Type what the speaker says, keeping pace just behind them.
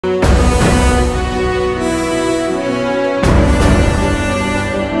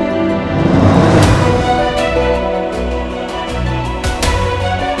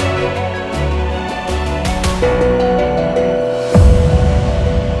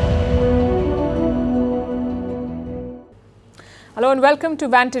Hello and welcome to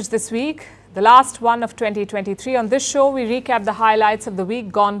Vantage this week, the last one of 2023. On this show, we recap the highlights of the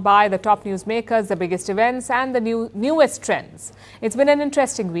week gone by, the top newsmakers, the biggest events and the newest trends. It's been an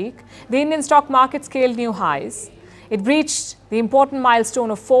interesting week. The Indian stock market scaled new highs. It breached the important milestone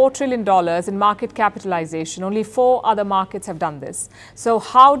of $4 trillion in market capitalization. Only 4 other markets have done this. So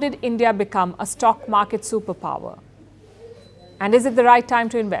how did India become a stock market superpower? And is it the right time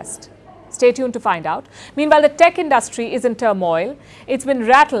to invest? Stay tuned to find out. Meanwhile, the tech industry is in turmoil. It's been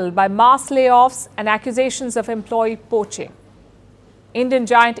rattled by mass layoffs and accusations of employee poaching. Indian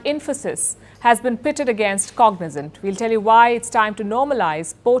giant Infosys has been pitted against Cognizant. We'll tell you why it's time to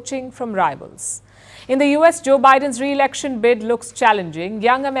normalize poaching from rivals. In the US, Joe Biden's re-election bid looks challenging.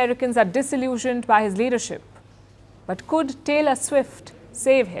 Young Americans are disillusioned by his leadership. But could Taylor Swift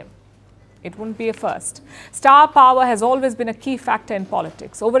save him? It wouldn't be a first. Star power has always been a key factor in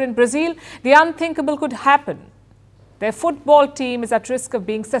politics. Over in Brazil, the unthinkable could happen. Their football team is at risk of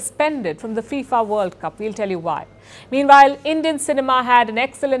being suspended from the FIFA World Cup. We'll tell you why. Meanwhile, Indian cinema had an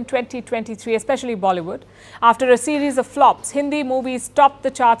excellent 2023, especially Bollywood. After a series of flops, Hindi movies topped the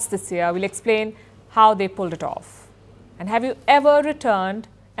charts this year. We'll explain how they pulled it off. And have you ever returned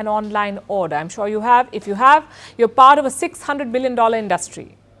an online order? I'm sure you have. If you have, you're part of a $600 billion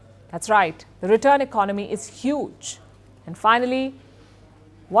industry. That's right, the return economy is huge. And finally,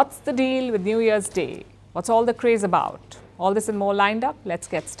 what's the deal with New Year's Day? What's all the craze about? All this and more lined up. Let's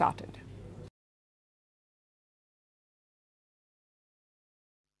get started.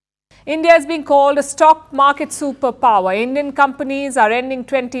 India is being called a stock market superpower. Indian companies are ending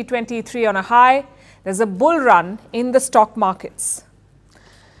 2023 on a high. There's a bull run in the stock markets.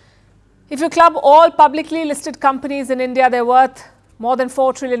 If you club all publicly listed companies in India, they're worth more than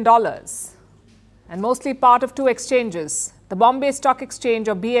 $4 trillion, and mostly part of 2 exchanges, the Bombay Stock Exchange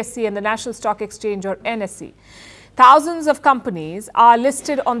or BSE and the National Stock Exchange or NSE. Thousands of companies are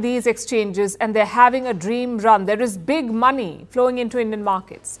listed on these exchanges and they're having a dream run. There is big money flowing into Indian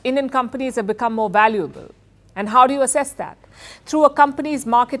markets. Indian companies have become more valuable. And how do you assess that? Through a company's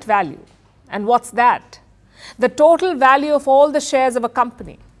market value. And what's that? The total value of all the shares of a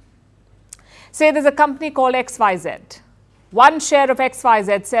company. Say there's a company called XYZ. One share of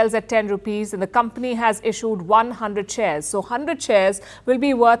XYZ sells at 10 rupees and the company has issued 100 shares. So 100 shares will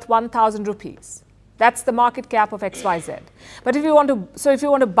be worth 1,000 rupees. That's the market cap of XYZ. But if you want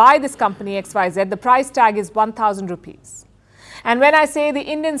to buy this company XYZ, the price tag is 1,000 rupees. And when I say the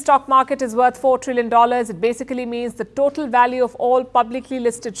Indian stock market is worth $4 trillion, it basically means the total value of all publicly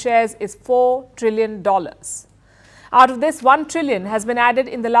listed shares is $4 trillion. Out of this, 1 trillion has been added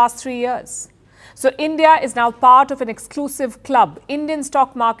in the last 3 years. So India is now part of an exclusive club. Indian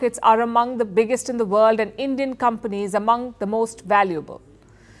stock markets are among the biggest in the world and Indian companies among the most valuable.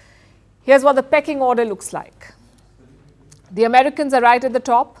 Here's what the pecking order looks like. The Americans are right at the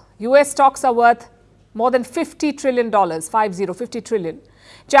top. US stocks are worth more than $50 trillion, 50 trillion.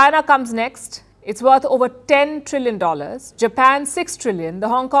 China comes next. It's worth over $10 trillion. Japan, $6 trillion. The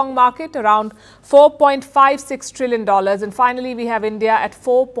Hong Kong market, around $4.56 trillion. And finally, we have India at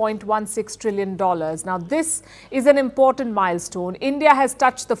 $4.16 trillion. Now, this is an important milestone. India has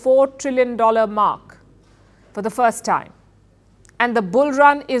touched the $4 trillion mark for the first time. And the bull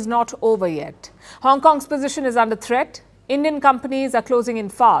run is not over yet. Hong Kong's position is under threat. Indian companies are closing in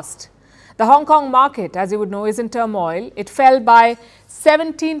fast. The Hong Kong market, as you would know, is in turmoil. It fell by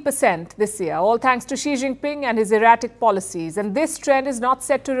 17% this year, all thanks to Xi Jinping and his erratic policies. And this trend is not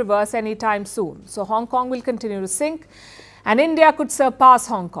set to reverse anytime soon. So Hong Kong will continue to sink and India could surpass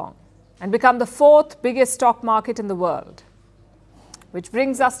Hong Kong and become the 4th biggest stock market in the world. Which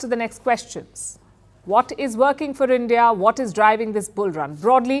brings us to the next questions. What is working for India? What is driving this bull run?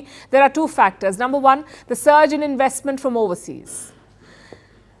 Broadly, there are 2 factors. Number 1, the surge in investment from overseas.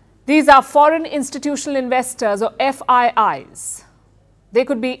 These are foreign institutional investors or FIIs. They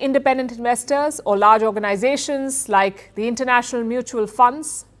could be independent investors or large organizations like the international mutual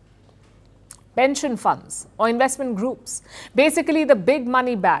funds, pension funds or investment groups. Basically, the big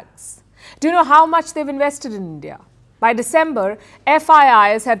money bags. Do you know how much they've invested in India? By December,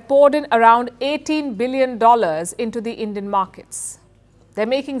 FIIs had poured in around $18 billion into the Indian markets. They're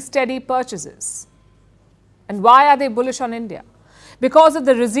making steady purchases. And why are they bullish on India? Because of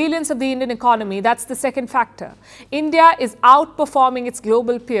the resilience of the Indian economy, that's the second factor. India is outperforming its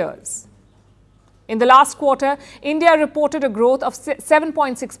global peers. In the last quarter, India reported a growth of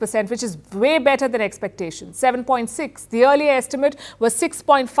 7.6%, which is way better than expectations. 7.6%. The earlier estimate was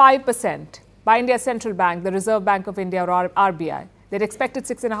 6.5% by India's central bank, the Reserve Bank of India or RBI. They'd expected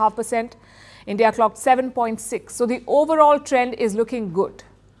 6.5%. India clocked 7.6%. So the overall trend is looking good.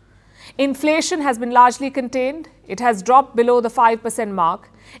 Inflation has been largely contained. It has dropped below the 5% mark.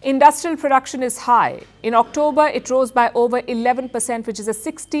 Industrial production is high. In October, it rose by over 11%, which is a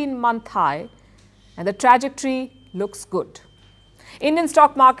 16-month high. And the trajectory looks good. Indian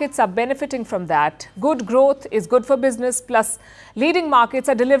stock markets are benefiting from that. Good growth is good for business, plus leading markets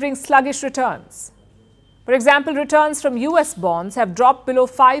are delivering sluggish returns. For example, returns from US bonds have dropped below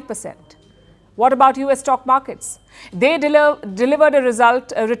 5%. What about US stock markets? They delivered a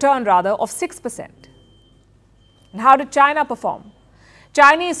return of 6%. And how did China perform?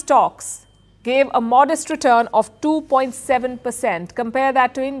 Chinese stocks gave a modest return of 2.7%. Compare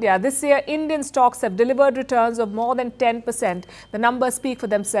that to India. This year, Indian stocks have delivered returns of more than 10%. The numbers speak for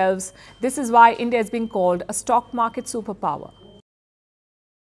themselves. This is why India is being called a stock market superpower.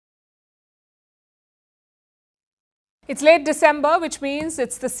 It's late December, which means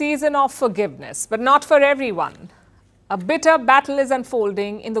it's the season of forgiveness, but not for everyone. A bitter battle is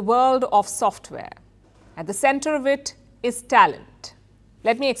unfolding in the world of software. At the center of it is talent.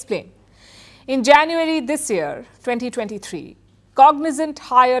 Let me explain. In January this year, 2023, Cognizant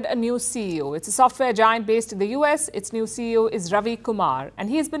hired a new CEO. It's a software giant based in the US. Its new CEO is Ravi Kumar, and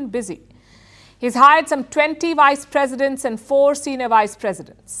he's been busy. He's hired some 20 vice presidents and 4 senior vice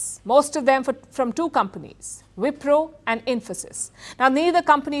presidents, most of them from 2 companies, Wipro and Infosys. Now, neither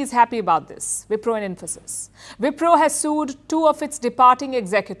company is happy about this, Wipro and Infosys. Wipro has sued 2 of its departing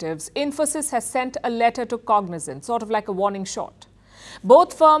executives. Infosys has sent a letter to Cognizant, sort of like a warning shot.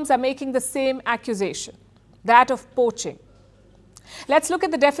 Both firms are making the same accusation, that of poaching. Let's look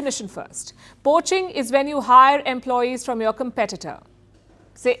at the definition first. Poaching is when you hire employees from your competitor,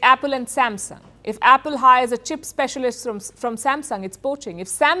 say Apple and Samsung. If Apple hires a chip specialist from Samsung, it's poaching. If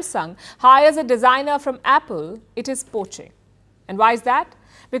Samsung hires a designer from Apple, it is poaching. And why is that?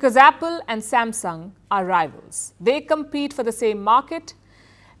 Because Apple and Samsung are rivals. They compete for the same market.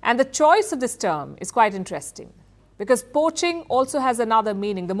 And the choice of this term is quite interesting, because poaching also has another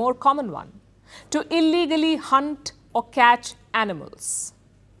meaning, the more common one: to illegally hunt or catch animals.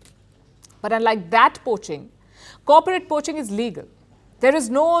 But unlike that poaching, corporate poaching is legal. There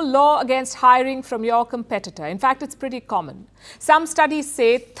is no law against hiring from your competitor. In fact, it's pretty common. Some studies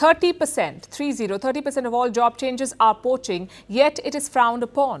say 30% of all job changes are poaching, yet it is frowned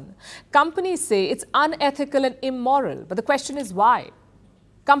upon. Companies say it's unethical and immoral, but the question is why?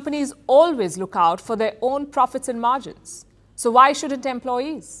 Companies always look out for their own profits and margins. So why shouldn't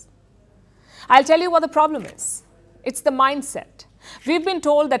employees? I'll tell you what the problem is. It's the mindset. We've been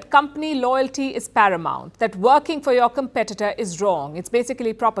told that company loyalty is paramount, that working for your competitor is wrong. It's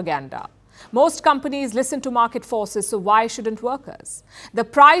basically propaganda. Most companies listen to market forces, so why shouldn't workers? The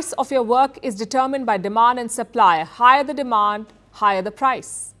price of your work is determined by demand and supply. Higher the demand, higher the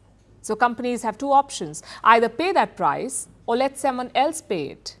price. So companies have 2 options: either pay that price or let someone else pay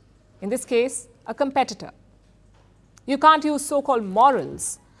it. In this case, a competitor. You can't use so-called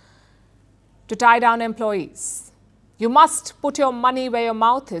morals to tie down employees. You must put your money where your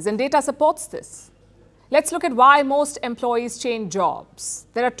mouth is, and data supports this. Let's look at why most employees change jobs.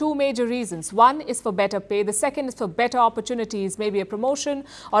 There are 2 major reasons. One is for better pay. The second is for better opportunities, maybe a promotion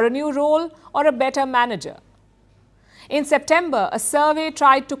or a new role or a better manager. In September, a survey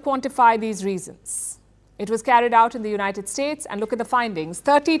tried to quantify these reasons. It was carried out in the United States, and look at the findings.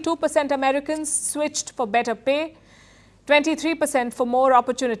 32% Americans switched for better pay, 23% for more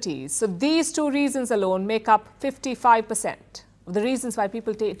opportunities. So these 2 reasons alone make up 55% of the reasons why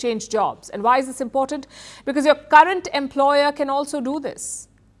people change jobs. And why is this important? Because your current employer can also do this.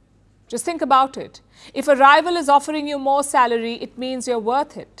 Just think about it. If a rival is offering you more salary, it means you're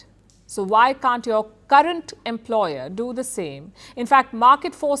worth it. So why can't your current employer do the same? In fact,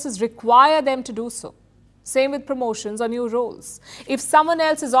 market forces require them to do so. Same with promotions or new roles. If someone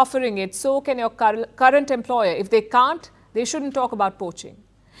else is offering it, so can your current employer. If they can't, they shouldn't talk about poaching.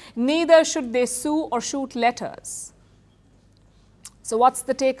 Neither should they sue or shoot letters. So what's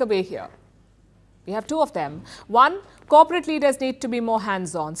the takeaway here? We have 2 of them. 1, corporate leaders need to be more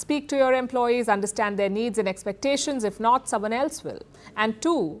hands-on. Speak to your employees, understand their needs and expectations. If not, someone else will. And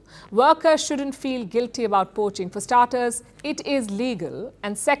 2, workers shouldn't feel guilty about poaching. For starters, it is legal.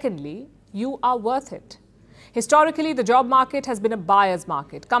 And secondly, you are worth it. Historically, the job market has been a buyer's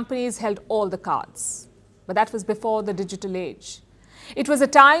market. Companies held all the cards. But that was before the digital age. It was a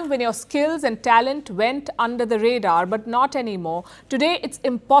time when your skills and talent went under the radar, but not anymore. Today, it's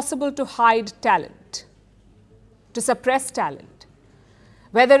impossible to hide talent, to suppress talent.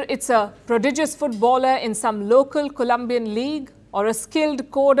 Whether it's a prodigious footballer in some local Colombian league, or a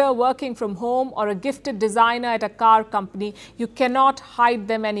skilled coder working from home, or a gifted designer at a car company, you cannot hide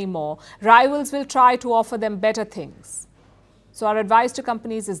them anymore. Rivals will try to offer them better things. So our advice to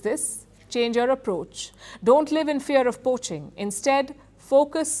companies is this: change your approach. Don't live in fear of poaching. Instead,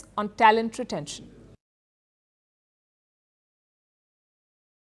 focus on talent retention.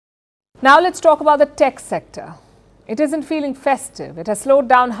 Now let's talk about the tech sector. It isn't feeling festive. It has slowed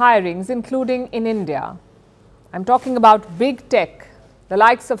down hirings, including in India. I'm talking about big tech, the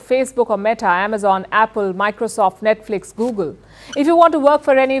likes of Facebook or Meta, Amazon, Apple, Microsoft, Netflix, Google. If you want to work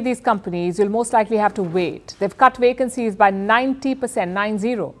for any of these companies, you'll most likely have to wait. They've cut vacancies by 90%,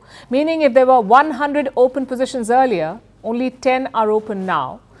 90, meaning if there were 100 open positions earlier, only 10 are open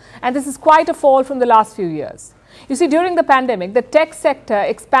now. And this is quite a fall from the last few years. You see, during the pandemic, the tech sector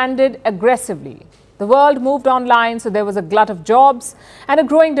expanded aggressively. The world moved online, so there was a glut of jobs and a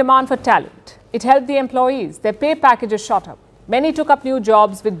growing demand for talent. It helped the employees. Their pay packages shot up. Many took up new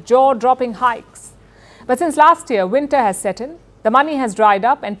jobs with jaw-dropping hikes. But since last year, winter has set in, the money has dried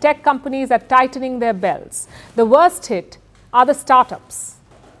up, and tech companies are tightening their belts. The worst hit are the startups.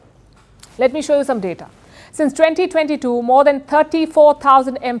 Let me show you some data. Since 2022, more than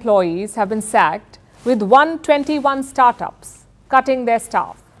 34,000 employees have been sacked, with 121 startups cutting their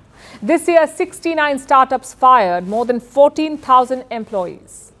staff. This year, 69 startups fired more than 14,000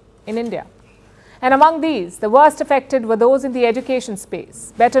 employees in India. And among these, the worst affected were those in the education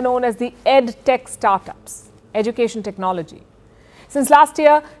space, better known as the ed-tech startups, education technology. Since last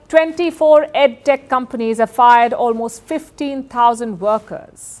year, 24 ed-tech companies have fired almost 15,000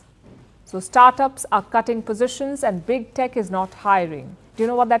 workers. So startups are cutting positions and big tech is not hiring. Do you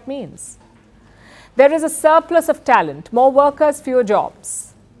know what that means? There is a surplus of talent, more workers, fewer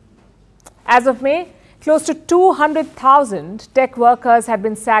jobs. As of May, close to 200,000 tech workers had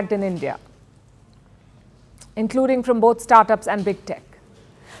been sacked in India, including from both startups and big tech.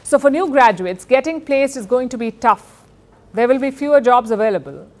 So for new graduates, getting placed is going to be tough. There will be fewer jobs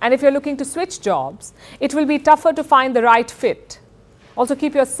available. And if you're looking to switch jobs, it will be tougher to find the right fit. Also,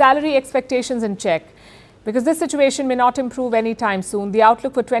 keep your salary expectations in check, because this situation may not improve anytime soon. The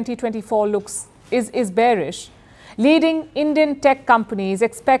outlook for 2024 is bearish. Leading Indian tech companies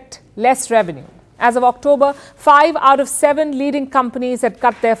expect less revenue. As of October, 5 out of 7 leading companies had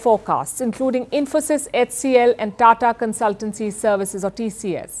cut their forecasts, including Infosys, HCL and Tata Consultancy Services, or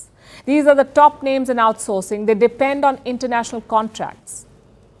TCS. These are the top names in outsourcing. They depend on international contracts.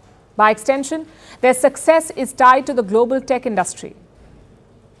 By extension, their success is tied to the global tech industry.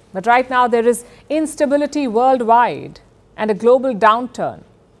 But right now, there is instability worldwide and a global downturn.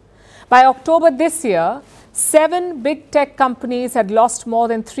 By October this year, 7 big tech companies had lost more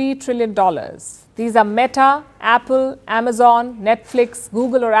than $3 trillion. These are Meta, Apple, Amazon, Netflix,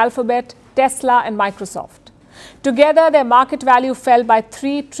 Google or Alphabet, Tesla and Microsoft. Together, their market value fell by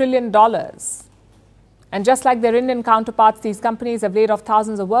 $3 trillion. And just like their Indian counterparts, these companies have laid off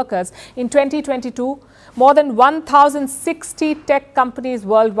thousands of workers. In 2022, more than 1,060 tech companies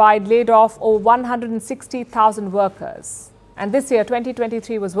worldwide laid off over 160,000 workers. And this year,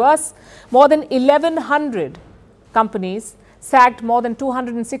 2023, was worse. More than 1,100 companies sacked more than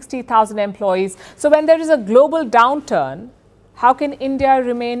 260,000 employees. So when there is a global downturn, how can India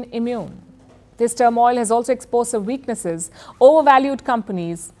remain immune? This turmoil has also exposed some weaknesses: overvalued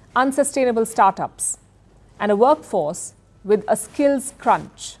companies, unsustainable startups, and a workforce with a skills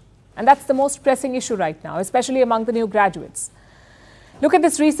crunch. And that's the most pressing issue right now, especially among the new graduates. Look at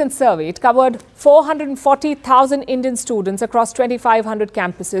this recent survey. It covered 440,000 Indian students across 2,500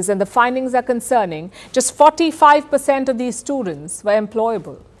 campuses, and the findings are concerning. Just 45% of these students were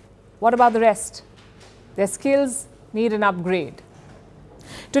employable. What about the rest? Their skills need an upgrade.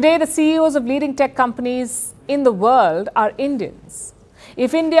 Today, the CEOs of leading tech companies in the world are Indians.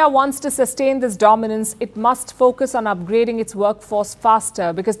 If India wants to sustain this dominance, it must focus on upgrading its workforce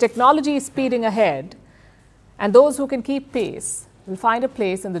faster, because technology is speeding ahead, and those who can keep pace will find a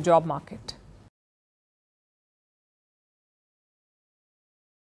place in the job market.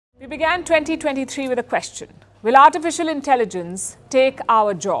 We began 2023 with a question: will artificial intelligence take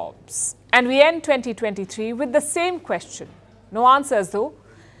our jobs? And we end 2023 with the same question. No answers though.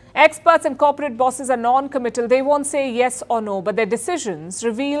 Experts and corporate bosses are non-committal. They won't say yes or no, but their decisions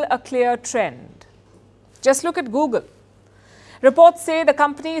reveal a clear trend. Just look at Google. Reports say the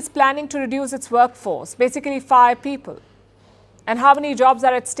company is planning to reduce its workforce, basically fire people. And how many jobs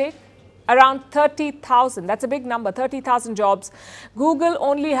are at stake? Around 30,000. That's a big number, 30,000 jobs. Google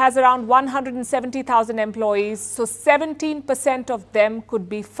only has around 170,000 employees, so 17% of them could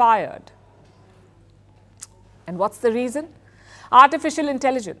be fired. And what's the reason? Artificial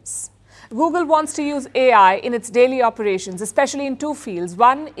intelligence. Google wants to use AI in its daily operations, especially in 2 fields.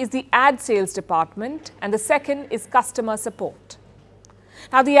 One is the ad sales department, and the second is customer support.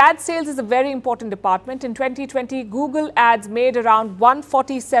 Now, the ad sales is a very important department. In 2020, Google Ads made around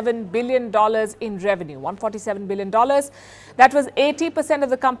 $147 billion in revenue. $147 billion. That was 80% of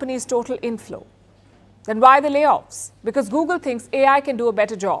the company's total inflow. Then why the layoffs? Because Google thinks AI can do a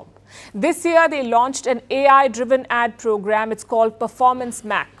better job. This year, they launched an AI-driven ad program. It's called Performance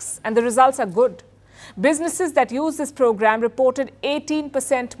Max, and the results are good. Businesses that use this program reported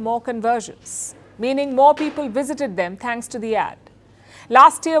 18% more conversions, meaning more people visited them thanks to the ad.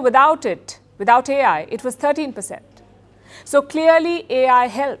 Last year, without AI, it was 13%. So clearly, AI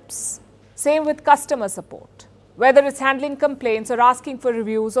helps. Same with customer support. Whether it's handling complaints or asking for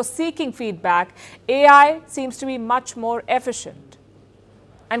reviews or seeking feedback, AI seems to be much more efficient.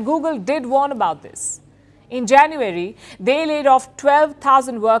 And Google did warn about this. In January, they laid off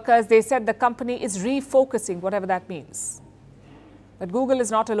 12,000 workers. They said the company is refocusing, whatever that means. But Google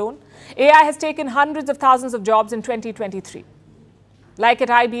is not alone. AI has taken hundreds of thousands of jobs in 2023. Like at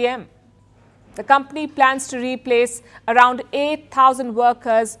IBM, the company plans to replace around 8,000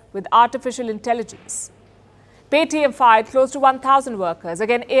 workers with artificial intelligence. Paytm fired close to 1,000 workers.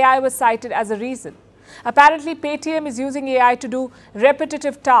 Again, AI was cited as a reason. Apparently, Paytm is using AI to do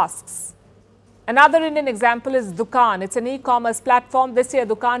repetitive tasks. Another Indian example is Dukaan. It's an e-commerce platform. This year,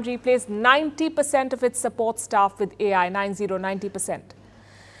 Dukaan replaced 90% of its support staff with AI, 90%.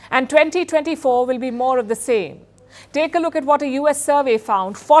 And 2024 will be more of the same. Take a look at what a US survey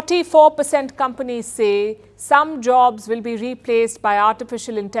found. 44% companies say some jobs will be replaced by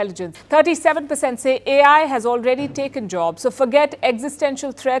artificial intelligence. 37% say AI has already taken jobs. So forget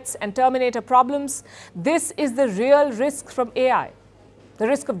existential threats and Terminator problems. This is the real risk from AI, the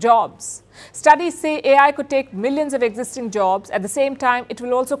risk of jobs. Studies say AI could take millions of existing jobs. At the same time, it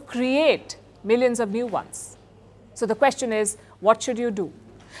will also create millions of new ones. So the question is, what should you do?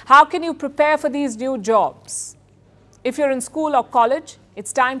 How can you prepare for these new jobs? If you're in school or college,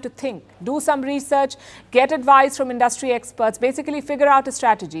 it's time to think, do some research, get advice from industry experts, basically figure out a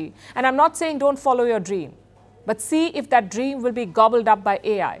strategy. And I'm not saying don't follow your dream, but see if that dream will be gobbled up by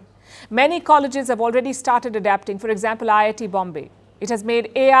AI. Many colleges have already started adapting. For example, IIT Bombay. It has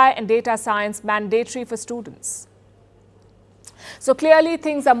made AI and data science mandatory for students. So clearly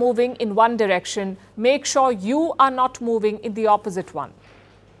things are moving in one direction. Make sure you are not moving in the opposite one.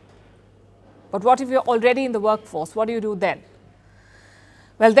 But what if you're already in the workforce? What do you do then?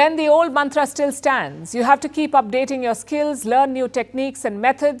 Well, then the old mantra still stands. You have to keep updating your skills, learn new techniques and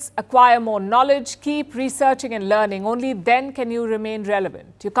methods, acquire more knowledge, keep researching and learning. Only then can you remain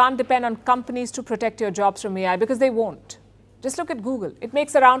relevant. You can't depend on companies to protect your jobs from AI because they won't. Just look at Google. It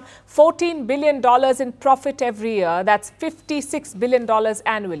makes around $14 billion in profit every year. That's $56 billion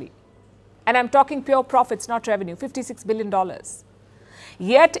annually. And I'm talking pure profits, not revenue, $56 billion.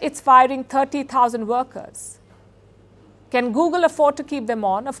 Yet it's firing 30,000 workers. Can Google afford to keep them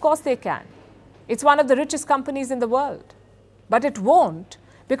on? Of course they can. It's one of the richest companies in the world. But it won't,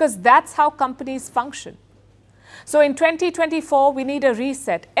 because that's how companies function. So in 2024, we need a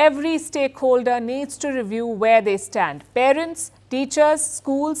reset. Every stakeholder needs to review where they stand. Parents, teachers,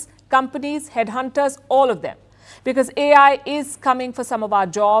 schools, companies, headhunters, all of them. Because AI is coming for some of our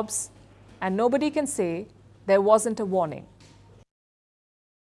jobs, and nobody can say there wasn't a warning.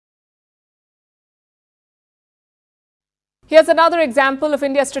 Here's another example of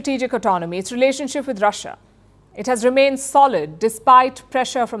India's strategic autonomy, its relationship with Russia. It has remained solid despite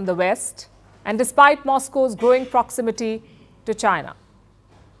pressure from the West and despite Moscow's growing proximity to China.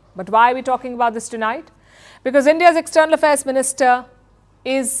 But why are we talking about this tonight? Because India's External Affairs Minister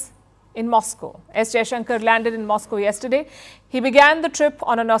is in Moscow. S. Jaishankar landed in Moscow yesterday. He began the trip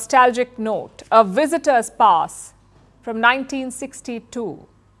on a nostalgic note, a visitor's pass from 1962.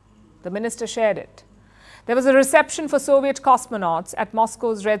 The minister shared it. There was a reception for Soviet cosmonauts at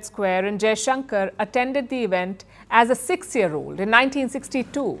Moscow's Red Square, and Jaishankar attended the event as a 6-year-old in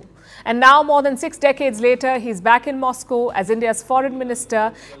 1962. And now, more than 6 decades later, he's back in Moscow as India's foreign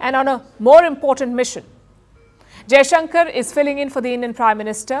minister and on a more important mission. Jaishankar is filling in for the Indian Prime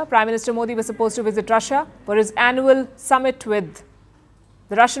Minister. Prime Minister Modi was supposed to visit Russia for his annual summit with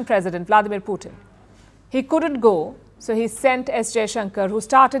the Russian President, Vladimir Putin. He couldn't go. So he sent S. Jaishankar, who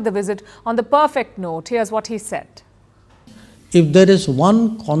started the visit on the perfect note. Here's what he said. If there is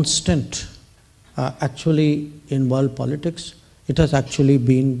one constant actually in world politics, it has actually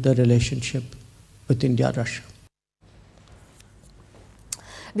been the relationship with India-Russia.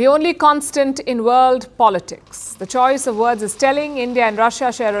 The only constant in world politics. The choice of words is telling. India and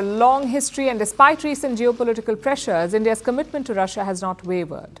Russia share a long history, and despite recent geopolitical pressures, India's commitment to Russia has not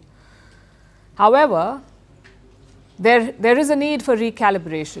wavered. However, there is a need for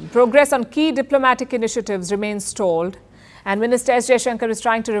recalibration. Progress on key diplomatic initiatives remains stalled, And Minister S. Jaishankar is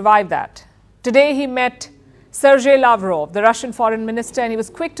trying to revive that. Today he met Sergei Lavrov, the Russian foreign minister, and he was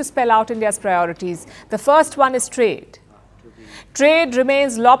quick to spell out India's priorities. The first one is trade. Trade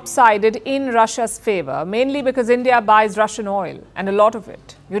remains lopsided in Russia's favor, mainly because India buys Russian oil, and a lot of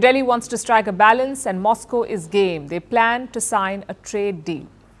it. New Delhi wants to strike a balance, and Moscow is game. They plan to sign a trade deal.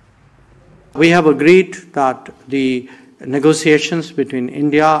 We have agreed that the negotiations between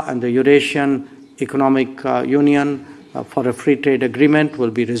India and the Eurasian Economic Union for a free trade agreement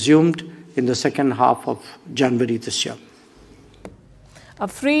will be resumed in the second half of January this year. A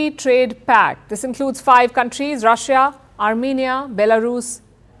free trade pact. This includes 5 countries: Russia, Armenia, Belarus,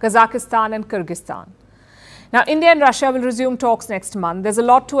 Kazakhstan and Kyrgyzstan. Now, India and Russia will resume talks next month. There's a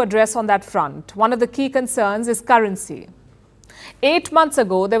lot to address on that front. One of the key concerns is currency. 8 months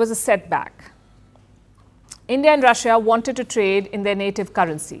ago, there was a setback. India and Russia wanted to trade in their native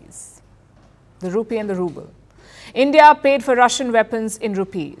currencies, the rupee and the ruble. India paid for Russian weapons in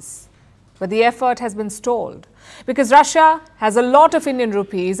rupees, but the effort has been stalled because Russia has a lot of Indian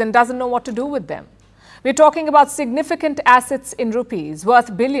rupees and doesn't know what to do with them. We're talking about significant assets in rupees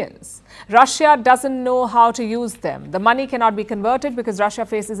worth billions. Russia doesn't know how to use them. The money cannot be converted because Russia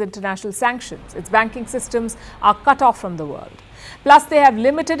faces international sanctions. Its banking systems are cut off from the world. Plus, they have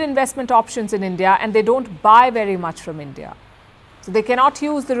limited investment options in India and they don't buy very much from India. So they cannot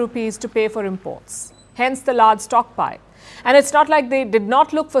use the rupees to pay for imports. Hence the large stockpile. And it's not like they did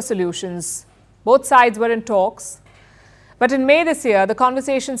not look for solutions. Both sides were in talks. But in May this year, the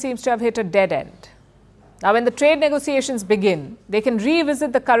conversation seems to have hit a dead end. Now, when the trade negotiations begin, they can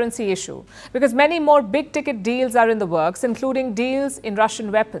revisit the currency issue because many more big-ticket deals are in the works, including deals in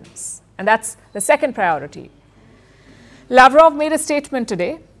Russian weapons. And that's the second priority. Lavrov made a statement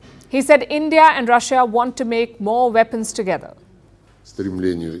today. He said India and Russia want to make more weapons together.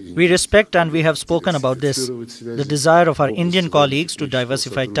 We respect and we have spoken about this, the desire of our Indian colleagues to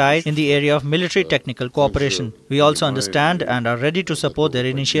diversify ties in the area of military technical cooperation. We also understand and are ready to support their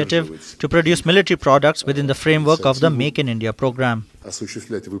initiative to produce military products within the framework of the Make in India program.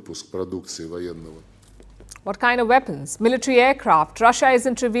 What kind of weapons? Military aircraft. Russia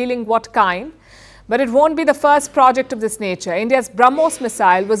isn't revealing what kind, but it won't be the first project of this nature. India's BrahMos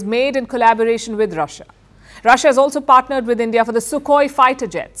missile was made in collaboration with Russia. Russia has also partnered with India for the Sukhoi fighter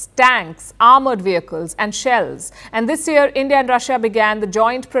jets, tanks, armoured vehicles and shells. And this year, India and Russia began the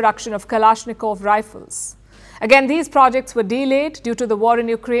joint production of Kalashnikov rifles. Again, these projects were delayed due to the war in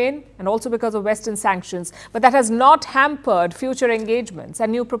Ukraine and also because of Western sanctions. But that has not hampered future engagements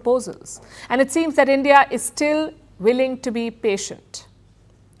and new proposals. And it seems that India is still willing to be patient,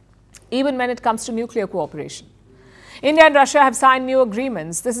 even when it comes to nuclear cooperation. India and Russia have signed new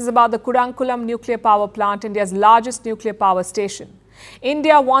agreements. This is about the Kudankulam nuclear power plant, India's largest nuclear power station.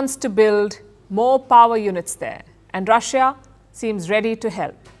 India wants to build more power units there, and Russia seems ready to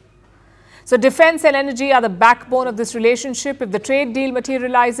help. So defense and energy are the backbone of this relationship. If the trade deal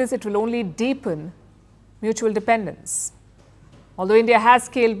materializes, it will only deepen mutual dependence. Although India has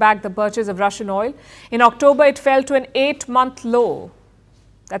scaled back the purchase of Russian oil, in October it fell to an 8-month low.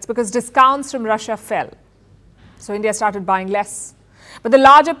 That's because discounts from Russia fell. So India started buying less. But the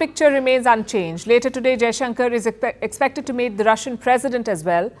larger picture remains unchanged. Later today, Jaishankar is expected to meet the Russian president as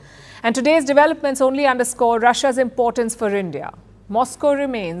well. And today's developments only underscore Russia's importance for India. Moscow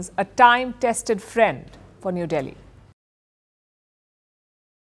remains a time-tested friend for New Delhi.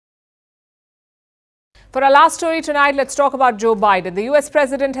 For our last story tonight, let's talk about Joe Biden. The US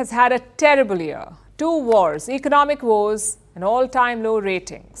president has had a terrible year. 2 wars, economic woes, and all-time low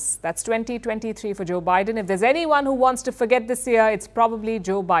ratings. That's 2023 for Joe Biden. If there's anyone who wants to forget this year, it's probably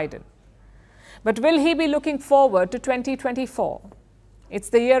Joe Biden. But will he be looking forward to 2024? It's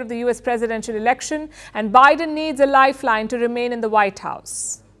the year of the US presidential election, and Biden needs a lifeline to remain in the White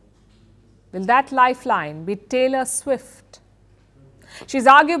House. Will that lifeline be Taylor Swift? She's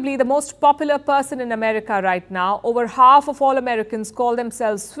arguably the most popular person in America right now. Over half of all Americans call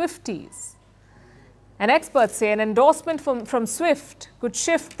themselves Swifties. And experts say an endorsement from Swift could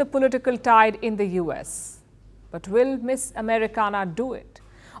shift the political tide in the US. But will Miss Americana do it?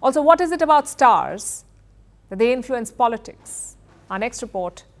 Also, what is it about stars that they influence politics? Our next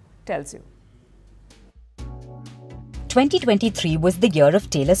report tells you. 2023 was the year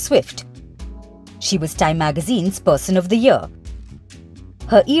of Taylor Swift. She was Time Magazine's Person of the Year.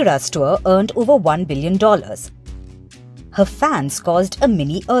 Her Eras tour earned over $1 billion. Her fans caused a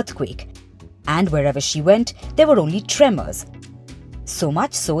mini earthquake. And wherever she went, there were only tremors. So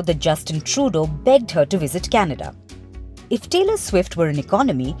much so that Justin Trudeau begged her to visit Canada. If Taylor Swift were an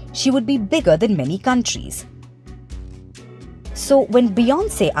economy, she would be bigger than many countries. So when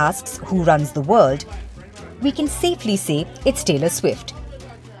Beyoncé asks who runs the world, we can safely say it's Taylor Swift.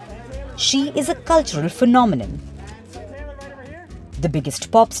 She is a cultural phenomenon, the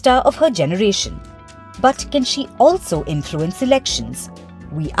biggest pop star of her generation. But can she also influence elections?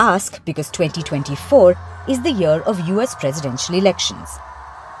 We ask because 2024 is the year of US presidential elections.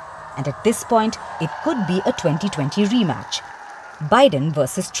 And at this point, it could be a 2020 rematch, Biden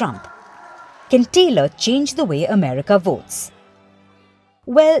versus Trump. Can Taylor change the way America votes?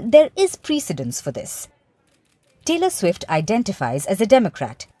 Well, there is precedence for this. Taylor Swift identifies as a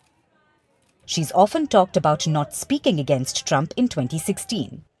Democrat. She's often talked about not speaking against Trump in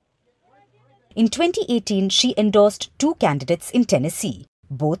 2016. In 2018, she endorsed 2 candidates in Tennessee,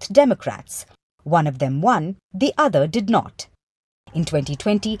 both Democrats. One of them won, the other did not. In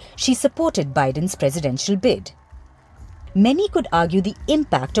 2020, she supported Biden's presidential bid. Many could argue the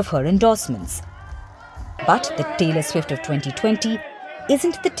impact of her endorsements. But the Taylor Swift of 2020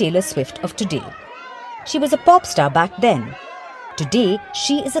 isn't the Taylor Swift of today. She was a pop star back then. Today,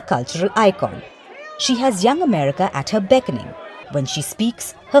 she is a cultural icon. She has young America at her beckoning. When she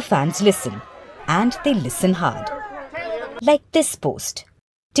speaks, her fans listen. And they listen hard. Like this post.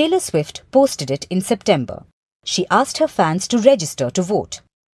 Taylor Swift posted it in September. She asked her fans to register to vote.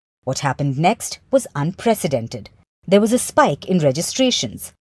 What happened next was unprecedented. There was a spike in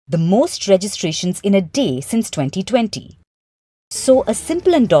registrations, the most registrations in a day since 2020. So a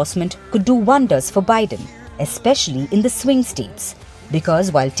simple endorsement could do wonders for Biden, especially in the swing states,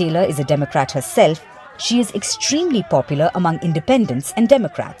 because while Taylor is a Democrat herself, she is extremely popular among independents and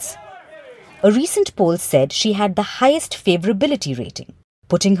Democrats. A recent poll said she had the highest favorability rating,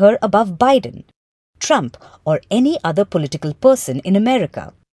 putting her above Biden, Trump, or any other political person in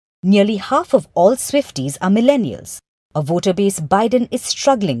America. Nearly half of all Swifties are millennials, a voter base Biden is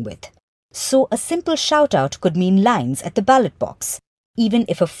struggling with. So a simple shout-out could mean lines at the ballot box. Even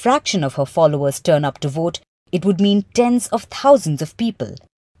if a fraction of her followers turn up to vote, it would mean tens of thousands of people.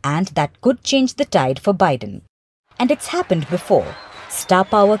 And that could change the tide for Biden. And it's happened before. Star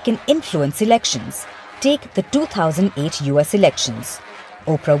power can influence elections. Take the 2008 US elections.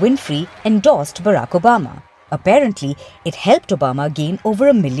 Oprah Winfrey endorsed Barack Obama. Apparently, it helped Obama gain over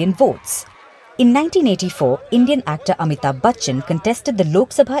 1 million votes. In 1984, Indian actor Amitabh Bachchan contested the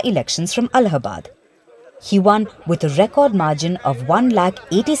Lok Sabha elections from Allahabad. He won with a record margin of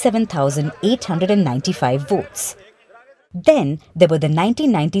 1,87,895 votes. Then there were the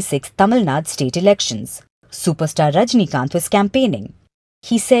 1996 Tamil Nadu state elections. Superstar Rajinikanth was campaigning.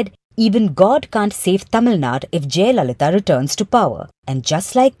 He said, even God can't save Tamil Nadu if Jayalalitha returns to power. And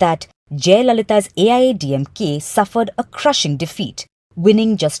just like that, Jayalalitha's AIADMK suffered a crushing defeat,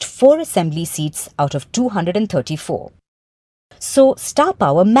 winning just 4 assembly seats out of 234. So star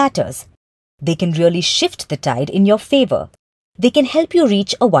power matters. They can really shift the tide in your favor. They can help you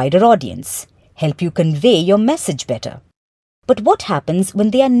reach a wider audience, help you convey your message better. But what happens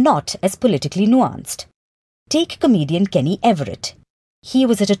when they are not as politically nuanced? Take comedian Kenny Everett. He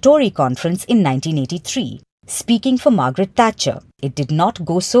was at a Tory conference in 1983, speaking for Margaret Thatcher. It did not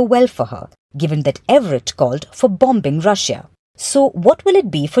go so well for her, given that Everett called for bombing Russia. So what will it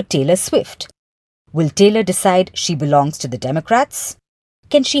be for Taylor Swift? Will Taylor decide she belongs to the Democrats?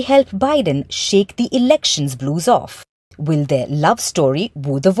 Can she help Biden shake the elections blues off? Will their love story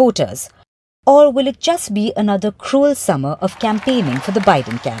woo the voters? Or will it just be another cruel summer of campaigning for the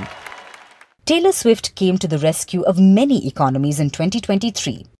Biden camp? Taylor Swift came to the rescue of many economies in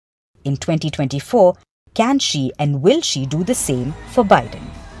 2023. In 2024, can she and will she do the same for Biden?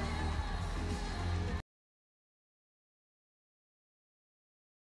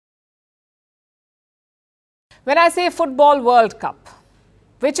 When I say Football World Cup,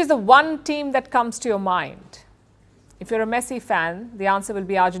 which is the one team that comes to your mind? If you're a Messi fan, the answer will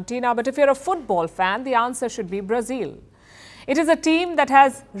be Argentina. But if you're a football fan, the answer should be Brazil. It is a team that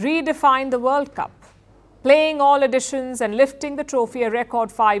has redefined the World Cup, playing all editions and lifting the trophy a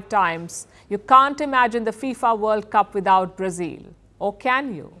record 5 times. You can't imagine the FIFA World Cup without Brazil. Or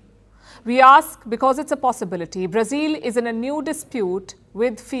can you? We ask because it's a possibility. Brazil is in a new dispute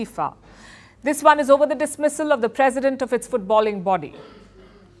with FIFA. This one is over the dismissal of the president of its footballing body.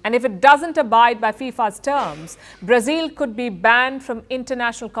 And if it doesn't abide by FIFA's terms, Brazil could be banned from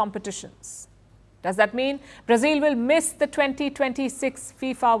international competitions. Does that mean Brazil will miss the 2026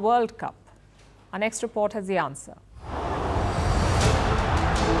 FIFA World Cup? Our next report has the answer.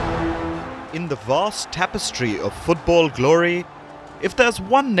 In the vast tapestry of football glory, if there's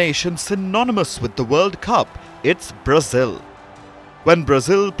one nation synonymous with the World Cup, it's Brazil. When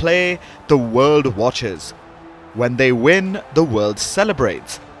Brazil play, the world watches. When they win, the world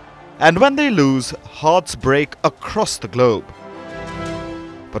celebrates. And when they lose, hearts break across the globe.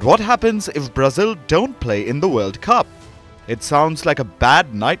 But what happens if Brazil don't play in the World Cup. It sounds like a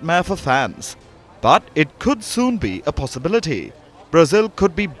bad nightmare for fans. But it could soon be a possibility. Brazil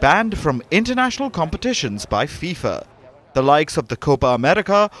could be banned from international competitions by FIFA, the likes of the Copa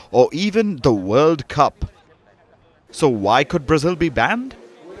America or even the World Cup. So why could Brazil be banned?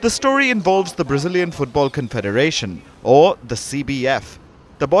 The story involves the Brazilian Football Confederation, or the CBF.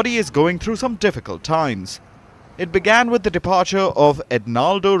 The body is going through some difficult times. It began with the departure of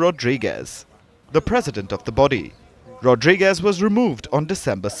Ednaldo Rodrigues, the president of the body. Rodrigues was removed on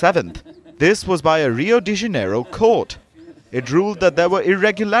December 7th. This was by a Rio de Janeiro court. It ruled that there were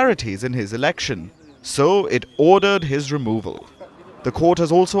irregularities in his election, so it ordered his removal. The court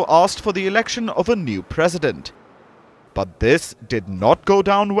has also asked for the election of a new president. But this did not go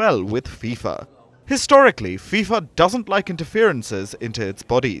down well with FIFA. Historically, FIFA doesn't like interferences into its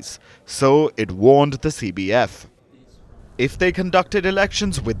bodies, so it warned the CBF. If they conducted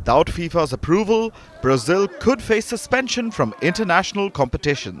elections without FIFA's approval, Brazil could face suspension from international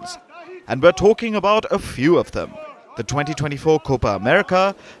competitions. And we're talking about a few of them: the 2024 Copa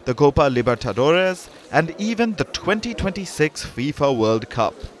America, the Copa Libertadores, and even the 2026 FIFA World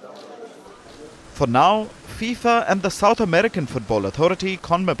Cup. For now, FIFA and the South American Football Authority,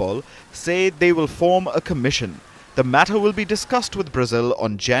 CONMEBOL, say they will form a commission. The matter will be discussed with Brazil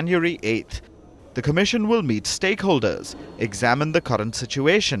on January 8th. The commission will meet stakeholders, examine the current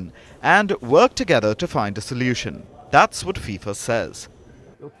situation, and work together to find a solution. That's what FIFA says.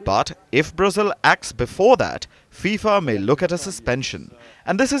 But if Brazil acts before that, FIFA may look at a suspension.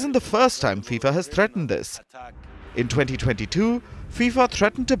 And this isn't the first time FIFA has threatened this. In 2022, FIFA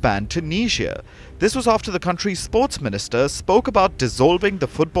threatened to ban Tunisia. This was after the country's sports minister spoke about dissolving the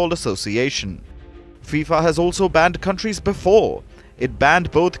Football Association. FIFA has also banned countries before. It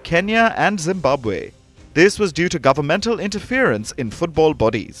banned both Kenya and Zimbabwe. This was due to governmental interference in football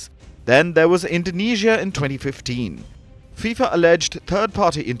bodies. Then there was Indonesia in 2015. FIFA alleged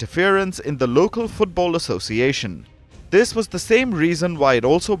third-party interference in the local football association. This was the same reason why it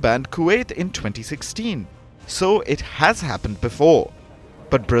also banned Kuwait in 2016. So it has happened before.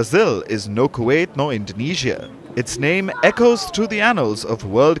 But Brazil is no Kuwait nor Indonesia. Its name echoes through the annals of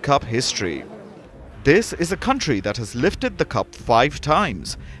World Cup history. This is a country that has lifted the cup 5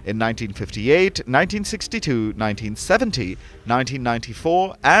 times, in 1958, 1962, 1970,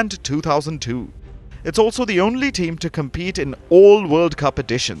 1994 and 2002. It's also the only team to compete in all World Cup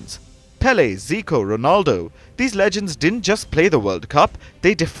editions. Pele, Zico, Ronaldo, these legends didn't just play the World Cup,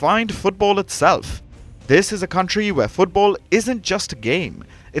 they defined football itself. This is a country where football isn't just a game,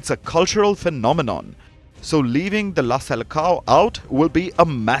 it's a cultural phenomenon. So leaving the La Selecao out will be a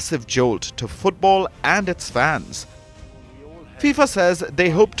massive jolt to football and its fans. FIFA says they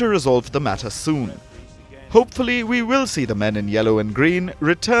hope to resolve the matter soon. Hopefully we will see the men in yellow and green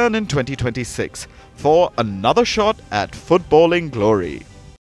return in 2026 for another shot at footballing glory.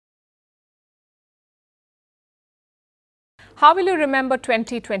 How will you remember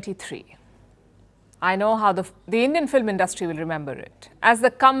 2023? I know how the Indian film industry will remember it as the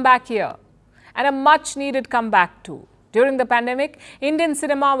comeback year, and a much-needed comeback too. During the pandemic, Indian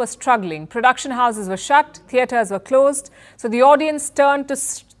cinema was struggling. Production houses were shut, theatres were closed, so the audience turned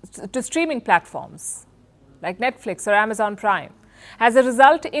to streaming platforms like Netflix or Amazon Prime. As a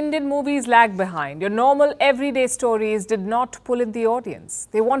result, Indian movies lagged behind. Your normal, everyday stories did not pull in the audience.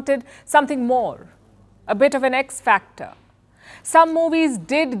 They wanted something more, a bit of an X factor. Some movies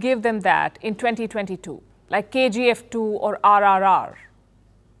did give them that in 2022, like KGF 2 or RRR.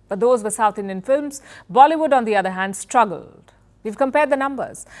 But those were South Indian films. Bollywood, on the other hand, struggled. We've compared the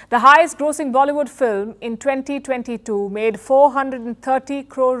numbers. The highest grossing Bollywood film in 2022 made 430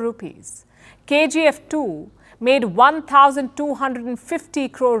 crore rupees. KGF 2 made 1,250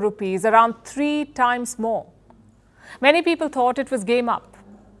 crore rupees, around 3 times more. Many people thought it was game up.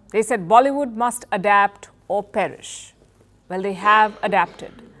 They said Bollywood must adapt or perish. Well, they have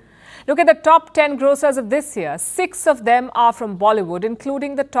adapted. Look at the top 10 grossers of this year. 6 of them are from Bollywood,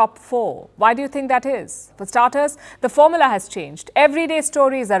 including the top 4. Why do you think that is? For starters, the formula has changed. Everyday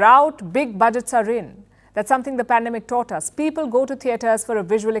stories are out, big budgets are in. That's something the pandemic taught us. People go to theatres for a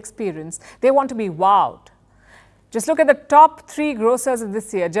visual experience. They want to be wowed. Just look at the top 3 grossers of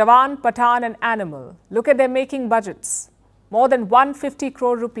this year, Jawan, Pathan and Animal. Look at their making budgets. More than 150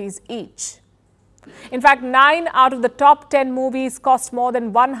 crore rupees each. In fact, 9 out of the top 10 movies cost more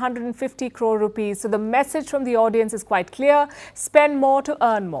than 150 crore rupees. So the message from the audience is quite clear: spend more to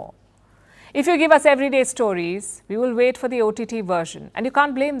earn more. If you give us everyday stories, we will wait for the OTT version, and you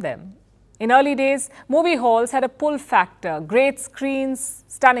can't blame them. In early days, movie halls had a pull factor, great screens,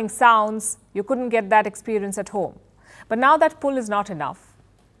 stunning sounds. You couldn't get that experience at home. But now that pull is not enough.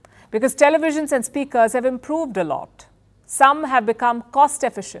 because televisions and speakers have improved a lot. Some have become cost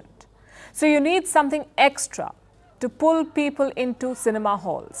efficient. So you need something extra to pull people into cinema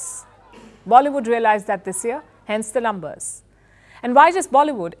halls. Bollywood realized that this year, hence the numbers. And why just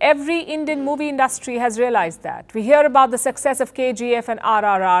Bollywood? Every Indian movie industry has realized that. We hear about the success of KGF and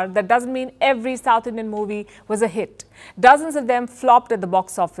RRR. That doesn't mean every South Indian movie was a hit. Dozens of them flopped at the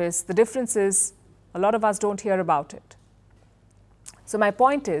box office. The difference is, a lot of us don't hear about it. So my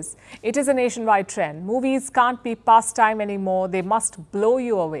point is, it is a nationwide trend. Movies can't be pastime anymore. They must blow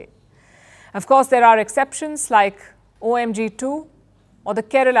you away. Of course, there are exceptions like OMG 2 or the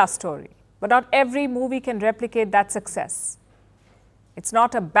Kerala story. But not every movie can replicate that success. It's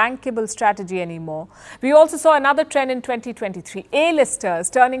not a bankable strategy anymore. We also saw another trend in 2023, A-listers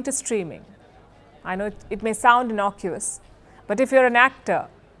turning to streaming. I know it may sound innocuous, but if you're an actor,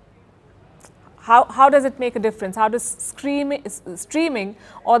 how does it make a difference? How does streaming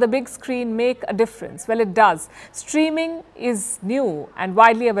or the big screen make a difference? Well, it does. Streaming is new and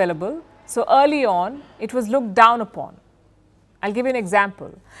widely available. So early on, it was looked down upon. I'll give you an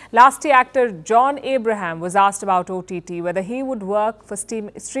example. Last year, actor John Abraham was asked about OTT, whether he would work for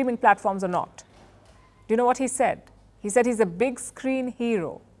streaming platforms or not. Do you know what he said? He said he's a big screen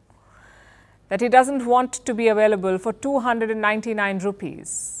hero, that he doesn't want to be available for 299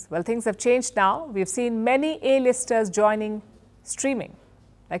 rupees. Well, things have changed now. We've seen many A-listers joining streaming,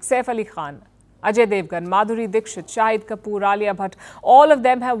 like Saif Ali Khan, Ajay Devgan, Madhuri Dixit, Shahid Kapoor, Alia Bhatt. All of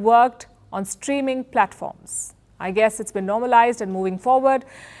them have worked on streaming platforms. I guess it's been normalized and moving forward,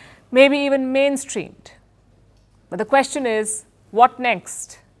 maybe even mainstreamed. But the question is, what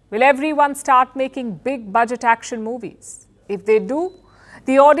next? Will everyone start making big budget action movies? If they do,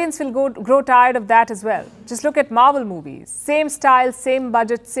 the audience will grow tired of that as well. Just look at Marvel movies. Same style, same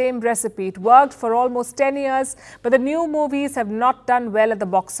budget, same recipe. It worked for almost 10 years, but the new movies have not done well at the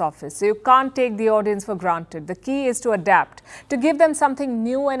box office. So you can't take the audience for granted. The key is to adapt, to give them something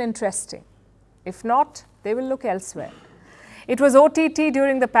new and interesting. If not, they will look elsewhere. It was OTT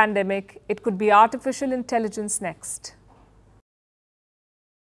during the pandemic. It could be artificial intelligence next.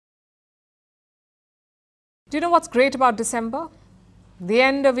 Do you know what's great about December? The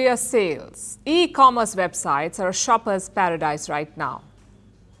end of year sales. E-commerce websites are a shopper's paradise right now.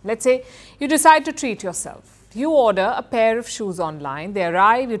 Let's say you decide to treat yourself. You order a pair of shoes online. They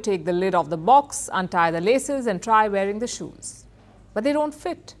arrive, you take the lid off the box, untie the laces and try wearing the shoes. But they don't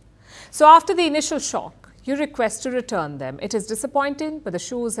fit. So after the initial shock, you request to return them. It is disappointing, but the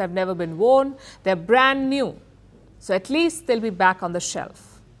shoes have never been worn. They're brand new. So at least they'll be back on the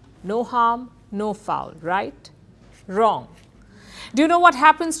shelf. No harm, no foul, right? Wrong. Do you know what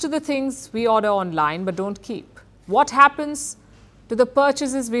happens to the things we order online but don't keep? What happens to the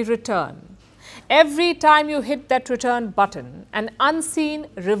purchases we return? Every time you hit that return button, an unseen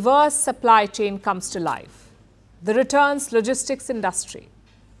reverse supply chain comes to life. The returns logistics industry.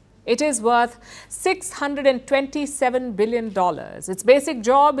 It is worth $627 billion. Its basic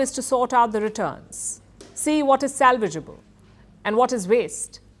job is to sort out the returns, see what is salvageable and what is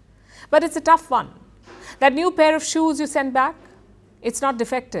waste. But it's a tough one. That new pair of shoes you sent back, it's not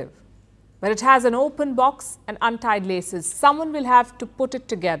defective, but it has an open box and untied laces. Someone will have to put it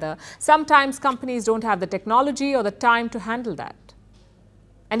together. Sometimes companies don't have the technology or the time to handle that.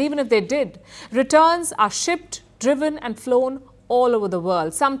 And even if they did, returns are shipped, driven and flown all over the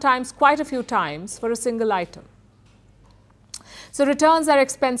world, sometimes quite a few times for a single item. So returns are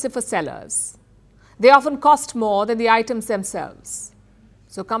expensive for sellers. They often cost more than the items themselves.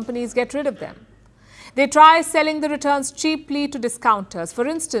 So companies get rid of them. They try selling the returns cheaply to discounters. For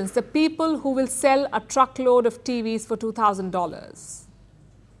instance, the people who will sell a truckload of TVs for $2,000.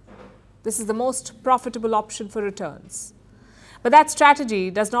 This is the most profitable option for returns. But that strategy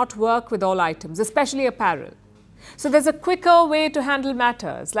does not work with all items, especially apparel. So there's a quicker way to handle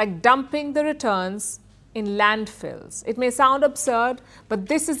matters, like dumping the returns in landfills. It may sound absurd, but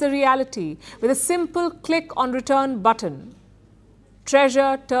this is the reality. With a simple click on return button,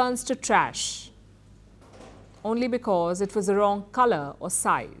 treasure turns to trash, only because it was the wrong color or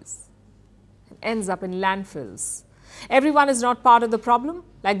size. It ends up in landfills. Everyone is not part of the problem.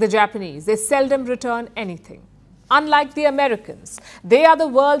 Like the Japanese, they seldom return anything. Unlike the Americans, they are the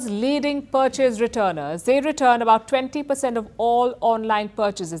world's leading purchase returners. They return about 20% of all online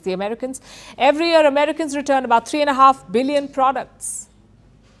purchases. The Americans, every year Americans return about 3.5 billion products,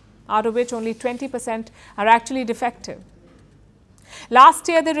 out of which only 20% are actually defective. Last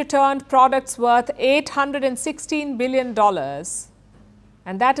year, they returned products worth $816 billion,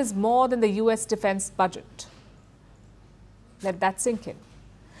 and that is more than the US defense budget. Let that sink in.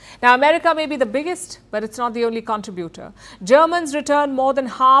 Now, America may be the biggest, but it's not the only contributor. Germans return more than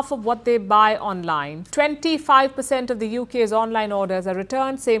half of what they buy online. 25% of the UK's online orders are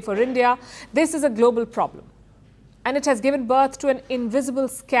returned, same for India. This is a global problem. And it has given birth to an invisible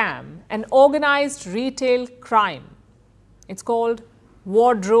scam, an organized retail crime. It's called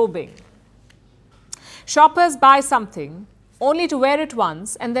wardrobing. Shoppers buy something only to wear it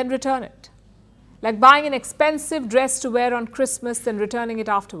once and then return it. Like buying an expensive dress to wear on Christmas, then returning it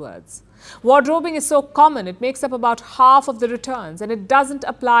afterwards. Wardrobing is so common, it makes up about half of the returns, and it doesn't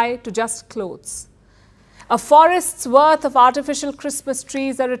apply to just clothes. A forest's worth of artificial Christmas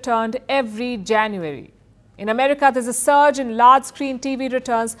trees are returned every January. In America, there's a surge in large-screen TV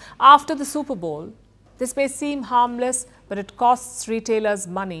returns after the Super Bowl. This may seem harmless, but it costs retailers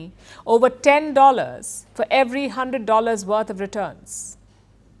money. Over $10 for every $100 worth of returns.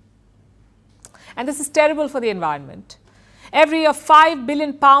 And this is terrible for the environment. Every year, 5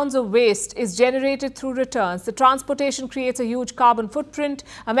 billion pounds of waste is generated through returns. The transportation creates a huge carbon footprint.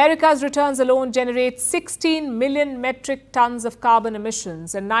 America's returns alone generate 16 million metric tons of carbon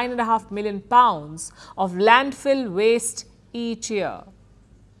emissions and 9.5 million pounds of landfill waste each year.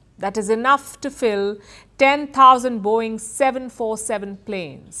 That is enough to fill 10,000 Boeing 747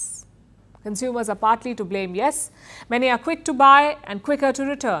 planes. Consumers are partly to blame, yes. Many are quick to buy and quicker to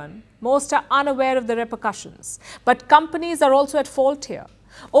return. Most are unaware of the repercussions. But companies are also at fault here.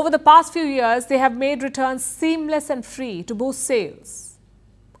 Over the past few years, they have made returns seamless and free to boost sales.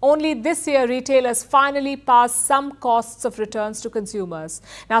 Only this year, retailers finally passed some costs of returns to consumers.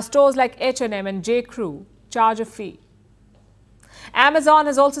 Now, stores like H&M and J.Crew charge a fee. Amazon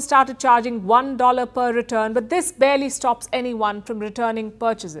has also started charging $1 per return, but this barely stops anyone from returning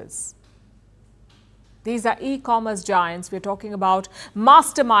purchases. These are e-commerce giants. We're talking about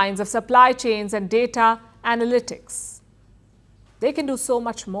masterminds of supply chains and data analytics. They can do so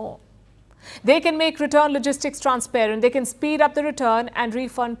much more. They can make return logistics transparent. They can speed up the return and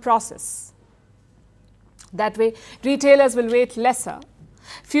refund process. That way, retailers will wait lesser.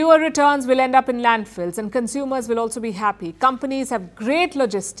 Fewer returns will end up in landfills, and consumers will also be happy. Companies have great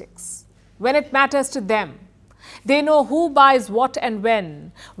logistics when it matters to them. They know who buys what and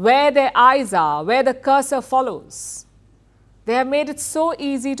when, where their eyes are, where the cursor follows. They have made it so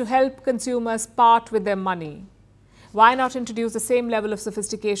easy to help consumers part with their money. Why not introduce the same level of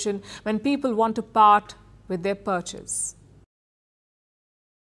sophistication when people want to part with their purchase?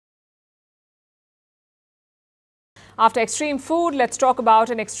 After extreme food, let's talk about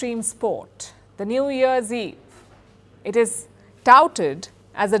an extreme sport, the New Year's Eve. It is touted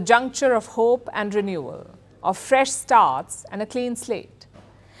as a juncture of hope and renewal, of fresh starts and a clean slate.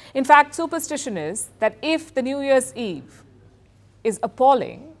 In fact, superstition is that if the New Year's Eve is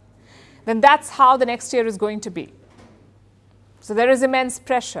appalling, then that's how the next year is going to be. So there is immense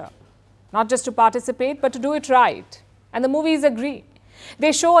pressure, not just to participate, but to do it right. And the movies agree.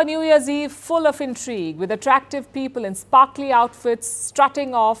 They show a New Year's Eve full of intrigue, with attractive people in sparkly outfits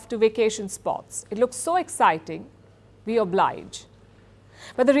strutting off to vacation spots. It looks so exciting, we oblige.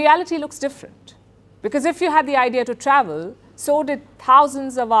 But the reality looks different. Because if you had the idea to travel, so did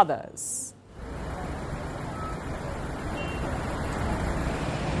thousands of others.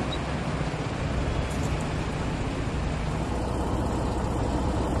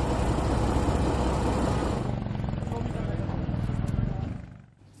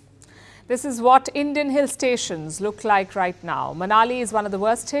 This is what Indian hill stations look like right now. Manali is one of the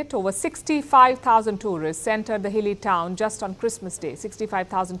worst hit. Over 65,000 tourists entered the hilly town just on Christmas Day.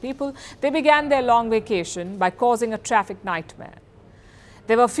 65,000 people. They began their long vacation by causing a traffic nightmare.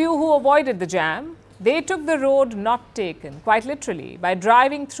 There were few who avoided the jam. They took the road not taken, quite literally, by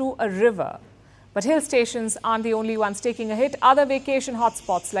driving through a river. But hill stations aren't the only ones taking a hit. Other vacation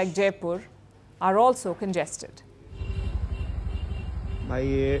hotspots like Jaipur are also congested. भाई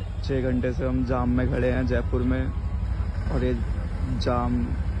ये 6 घंटे से हम जाम में खड़े हैं जयपुर में और ये जाम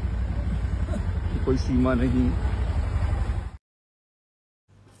की कोई सीमा नहीं.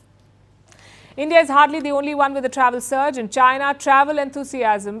 India is hardly the only one with a travel surge. In China, travel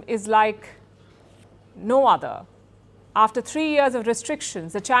enthusiasm is like no other. After 3 years of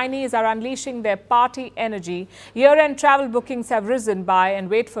restrictions, the Chinese are unleashing their party energy. Year-end travel bookings have risen by, and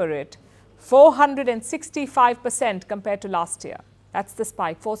wait for it, 465% compared to last year. That's the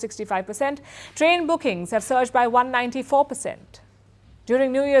spike, 465%. Train bookings have surged by 194%.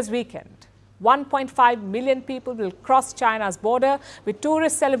 During New Year's weekend, 1.5 million people will cross China's border, with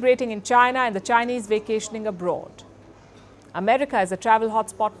tourists celebrating in China and the Chinese vacationing abroad. America is a travel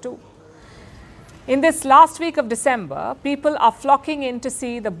hotspot too. In this last week of December, people are flocking in to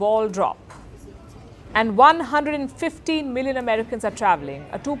see the ball drop. And 115 million Americans are traveling,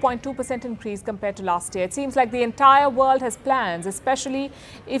 a 2.2% increase compared to last year. It seems like the entire world has plans, especially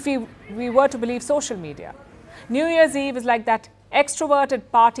if we were to believe social media. New Year's Eve is like that extroverted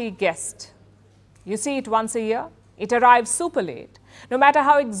party guest. You see it once a year. It arrives super late. No matter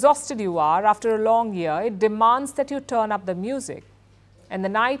how exhausted you are after a long year, it demands that you turn up the music. And the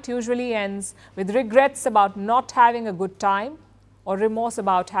night usually ends with regrets about not having a good time or remorse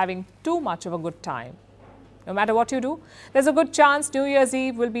about having too much of a good time. No matter what you do, there's a good chance New Year's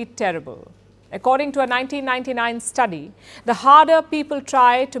Eve will be terrible. According to a 1999 study, the harder people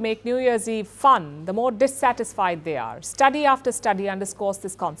try to make New Year's Eve fun, the more dissatisfied they are. Study after study underscores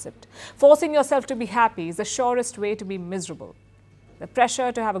this concept. Forcing yourself to be happy is the surest way to be miserable. The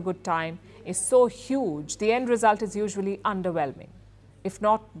pressure to have a good time is so huge, the end result is usually underwhelming, if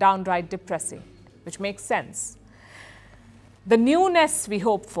not downright depressing, which makes sense. The newness we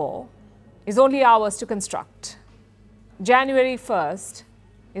hope for is only ours to construct. January 1st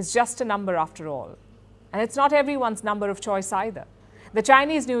is just a number after all. And it's not everyone's number of choice either. The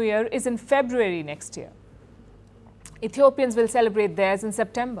Chinese New Year is in February next year. Ethiopians will celebrate theirs in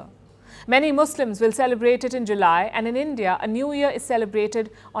September. Many Muslims will celebrate it in July, and in India, a New Year is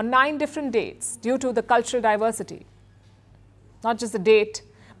celebrated on 9 different dates due to the cultural diversity. Not just the date,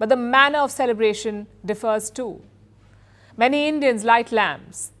 but the manner of celebration differs too. Many Indians light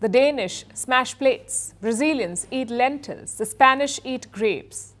lamps, the Danish smash plates, Brazilians eat lentils, the Spanish eat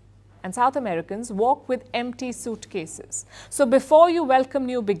grapes, and South Americans walk with empty suitcases. So before you welcome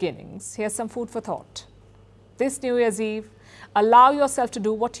new beginnings, here's some food for thought. This New Year's Eve, allow yourself to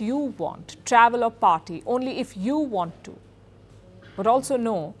do what you want, travel or party, only if you want to. But also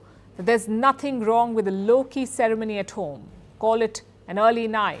know that there's nothing wrong with a low-key ceremony at home. Call it an early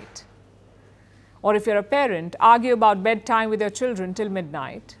night. Or if you're a parent, argue about bedtime with your children till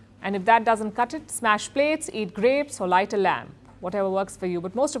midnight. And if that doesn't cut it, smash plates, eat grapes or light a lamp, whatever works for you.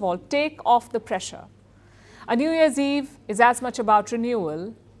 But most of all, take off the pressure. A New Year's Eve is as much about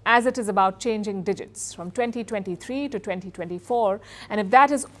renewal as it is about changing digits from 2023 to 2024. And if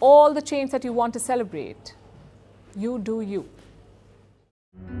that is all the change that you want to celebrate, you do you.